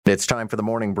It's time for the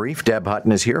morning brief. Deb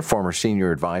Hutton is here, former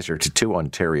senior advisor to 2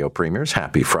 Ontario premiers.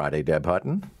 Happy Friday, Deb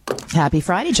Hutton. Happy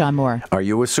Friday, John Moore. Are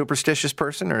you a superstitious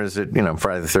person, or is it,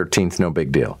 Friday the 13th, no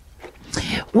big deal?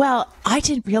 Well, I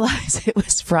didn't realize it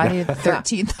was Friday the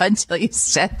 13th until you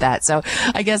said that. So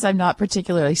I guess I'm not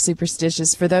particularly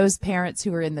superstitious. For those parents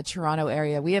who are in the Toronto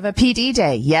area, we have a PD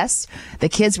day. Yes, the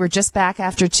kids were just back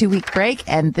after a 2-week break,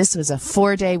 and this was a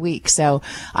 4-day week. So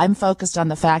I'm focused on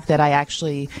the fact that I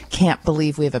actually can't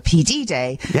believe we have a PD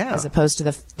day as opposed to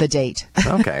the date.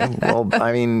 Okay. Well,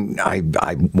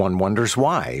 one wonders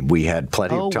why. We had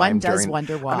plenty of time. One does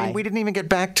wonder why. We didn't even get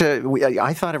back to,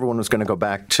 I thought everyone was going to go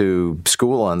back to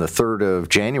school on the 3rd of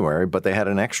January, but they had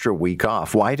an extra week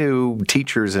off. Why do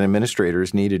teachers and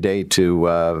administrators need a day to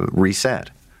reset?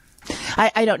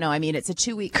 I don't know. I mean, it's a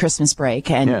 2-week Christmas break,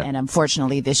 and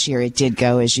unfortunately this year it did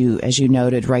go, as you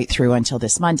noted, right through until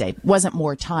this Monday. It wasn't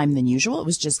more time than usual. It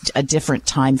was just a different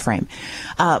time frame.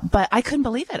 But I couldn't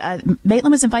believe it.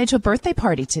 Maitland was invited to a birthday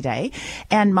party today,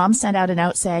 and Mom sent out a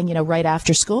note saying, right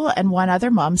after school, and one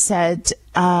other mom said,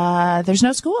 there's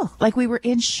no school. Like, we were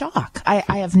in shock.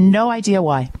 I have no idea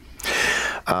why.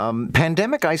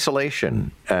 Pandemic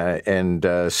isolation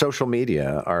and social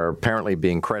media are apparently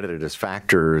being credited as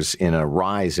factors in a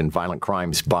rise in violent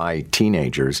crimes by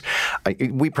teenagers.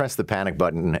 We press the panic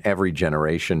button every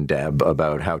generation, Deb,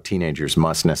 about how teenagers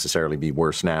must necessarily be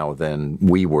worse now than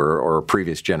we were or a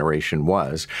previous generation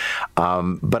was.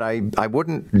 But I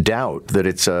wouldn't doubt that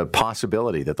it's a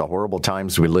possibility that the horrible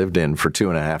times we lived in for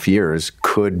 2.5 years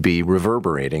could be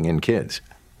reverberating in kids.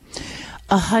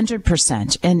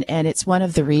 100%. And it's one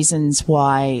of the reasons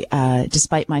why,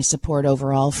 despite my support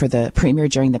overall for the premier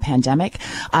during the pandemic,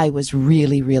 I was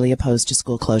really, really opposed to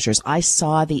school closures. I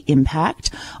saw the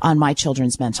impact on my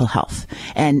children's mental health,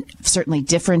 and certainly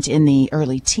different in the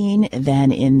early teen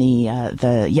than in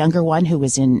the younger one who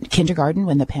was in kindergarten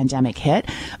when the pandemic hit,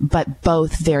 but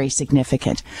both very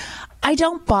significant. I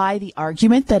don't buy the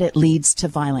argument that it leads to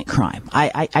violent crime.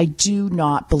 I do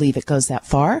not believe it goes that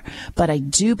far, but I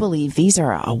do believe these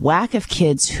are a whack of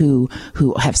kids who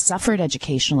have suffered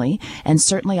educationally, and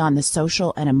certainly on the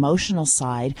social and emotional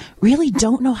side really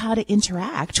don't know how to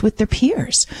interact with their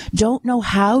peers, don't know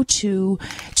how to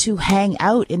hang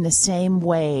out in the same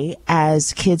way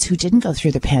as kids who didn't go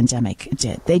through the pandemic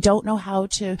did. They don't know how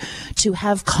to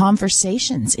have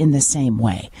conversations in the same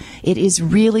way. It is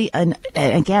really,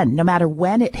 again, no matter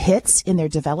when it hits in their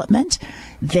development,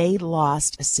 they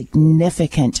lost a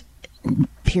significant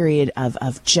period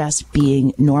of just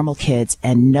being normal kids,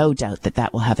 and no doubt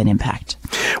that will have an impact.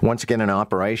 Once again, an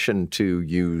operation to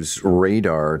use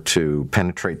radar to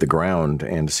penetrate the ground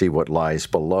and see what lies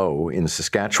below in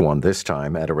Saskatchewan, this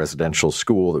time at a residential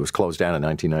school that was closed down in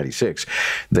 1996.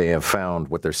 They have found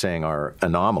what they're saying are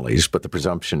anomalies, but the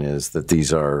presumption is that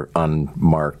these are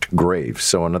unmarked graves.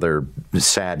 So another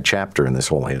sad chapter in this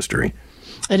whole history.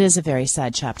 It is a very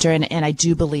sad chapter, and I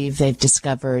do believe they've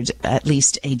discovered at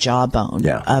least a jawbone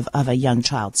of a young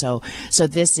child. So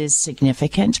this is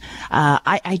significant.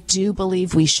 I do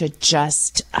believe we should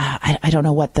just, I don't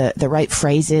know what the right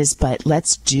phrase is, but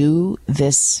let's do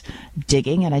this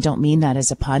digging, and I don't mean that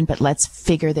as a pun, but let's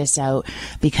figure this out,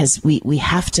 because we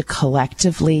have to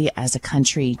collectively as a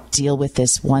country deal with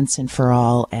this once and for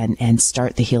all and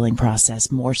start the healing process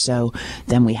more so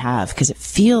than we have, because it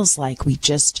feels like we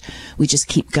just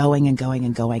keep going and going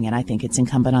and going. And I think it's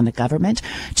incumbent on the government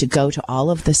to go to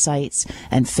all of the sites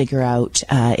and figure out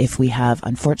if we have,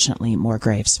 unfortunately, more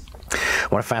graves.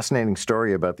 What a fascinating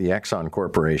story about the Exxon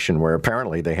Corporation, where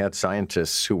apparently they had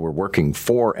scientists who were working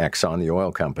for Exxon, the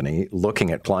oil company,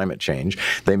 looking at climate change.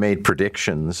 They made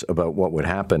predictions about what would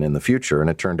happen in the future, and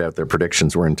it turned out their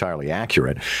predictions were entirely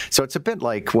accurate. So it's a bit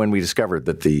like when we discovered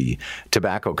that the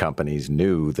tobacco companies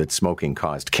knew that smoking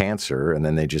caused cancer, and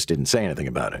then they just didn't say anything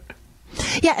about it.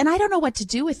 Yeah, and I don't know what to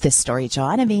do with this story,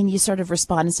 John. I mean, you sort of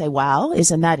respond and say, wow,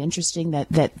 isn't that interesting that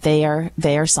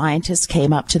their scientists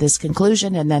came up to this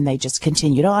conclusion, and then they just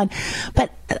continued on.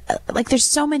 But there's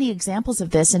so many examples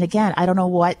of this, and again, I don't know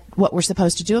what we're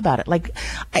supposed to do about it. Like,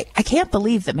 I can't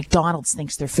believe that McDonald's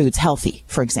thinks their food's healthy,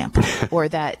 for example, or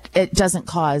that it doesn't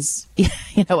cause,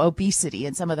 obesity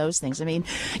and some of those things. I mean,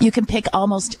 you can pick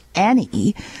almost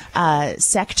any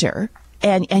sector,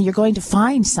 and you're going to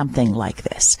find something like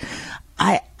this.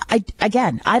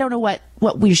 I don't know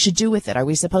what we should do with it. Are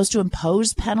we supposed to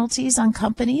impose penalties on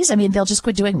companies? I mean, they'll just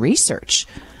quit doing research.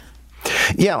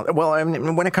 Yeah, well, I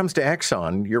mean, when it comes to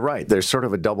Exxon, you're right. There's sort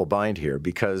of a double bind here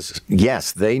because,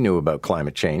 yes, they knew about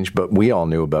climate change, but we all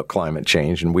knew about climate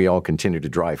change, and we all continue to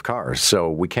drive cars. So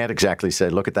we can't exactly say,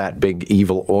 look at that big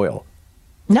evil oil.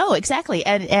 No, exactly.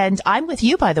 And I'm with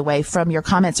you, by the way, from your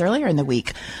comments earlier in the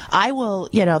week. I will,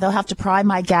 they'll have to pry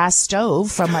my gas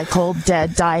stove from my cold,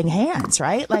 dead, dying hands,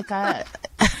 right? Like,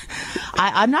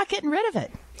 I'm not getting rid of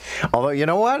it. Although, you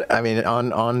know what? I mean,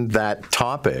 on that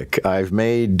topic, we haven't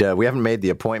made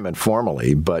the appointment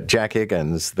formally, but Jack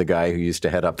Higgins, the guy who used to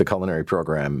head up the culinary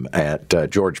program at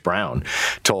George Brown,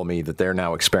 told me that they're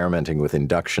now experimenting with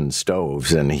induction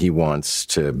stoves, and he wants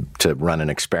to run an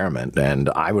experiment.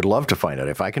 And I would love to find out.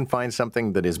 If I can find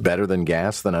something that is better than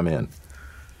gas, then I'm in.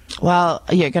 Well,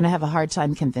 you're going to have a hard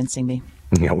time convincing me.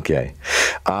 Okay.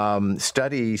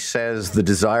 Study says the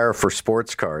desire for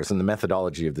sports cars, and the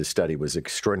methodology of this study was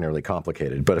extraordinarily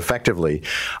complicated, but effectively,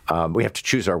 we have to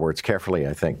choose our words carefully,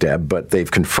 I think, Deb, but they've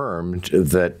confirmed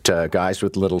that guys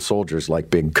with little soldiers like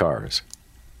big cars.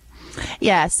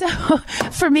 Yeah, so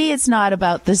for me, it's not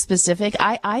about the specific.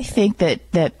 I think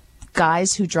that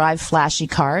guys who drive flashy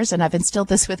cars, and I've instilled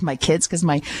this with my kids because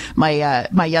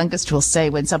my youngest will say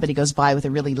when somebody goes by with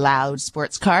a really loud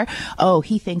sports car, "Oh,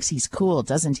 he thinks he's cool,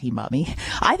 doesn't he, Mommy?"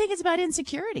 I think it's about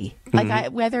insecurity.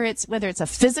 Like whether it's a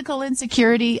physical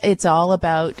insecurity, it's all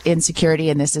about insecurity,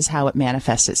 and this is how it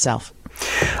manifests itself.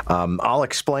 I'll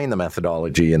explain the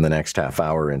methodology in the next half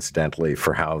hour, incidentally,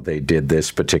 for how they did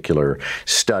this particular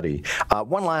study.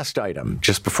 One last item,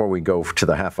 just before we go to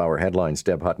the half-hour headlines,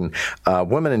 Deb Hutton. A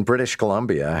woman in British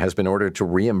Columbia has been ordered to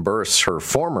reimburse her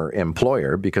former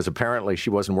employer because apparently she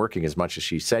wasn't working as much as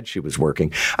she said she was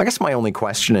working. I guess my only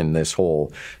question in this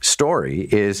whole story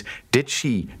is, did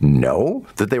she know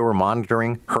that they were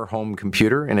monitoring her home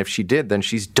computer? And if she did, then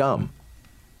she's dumb.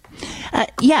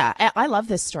 Yeah, I love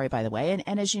this story, by the way.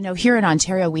 And as you know, here in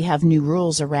Ontario, we have new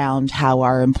rules around how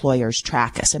our employers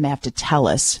track us, and they have to tell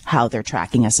us how they're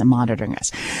tracking us and monitoring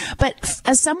us. But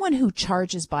as someone who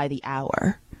charges by the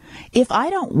hour, if I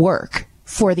don't work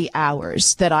for the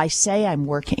hours that I say I'm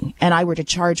working and I were to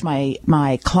charge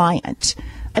my client,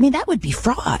 I mean, that would be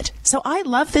fraud. So I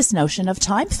love this notion of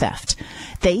time theft.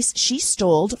 She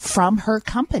stole from her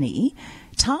company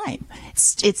time.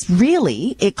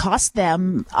 It cost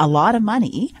them a lot of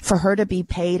money for her to be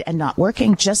paid and not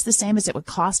working, just the same as it would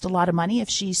cost a lot of money if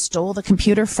she stole the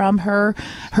computer from her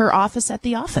office at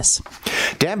the office.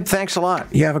 Deb, thanks a lot.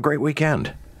 You have a great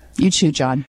weekend. You too, John.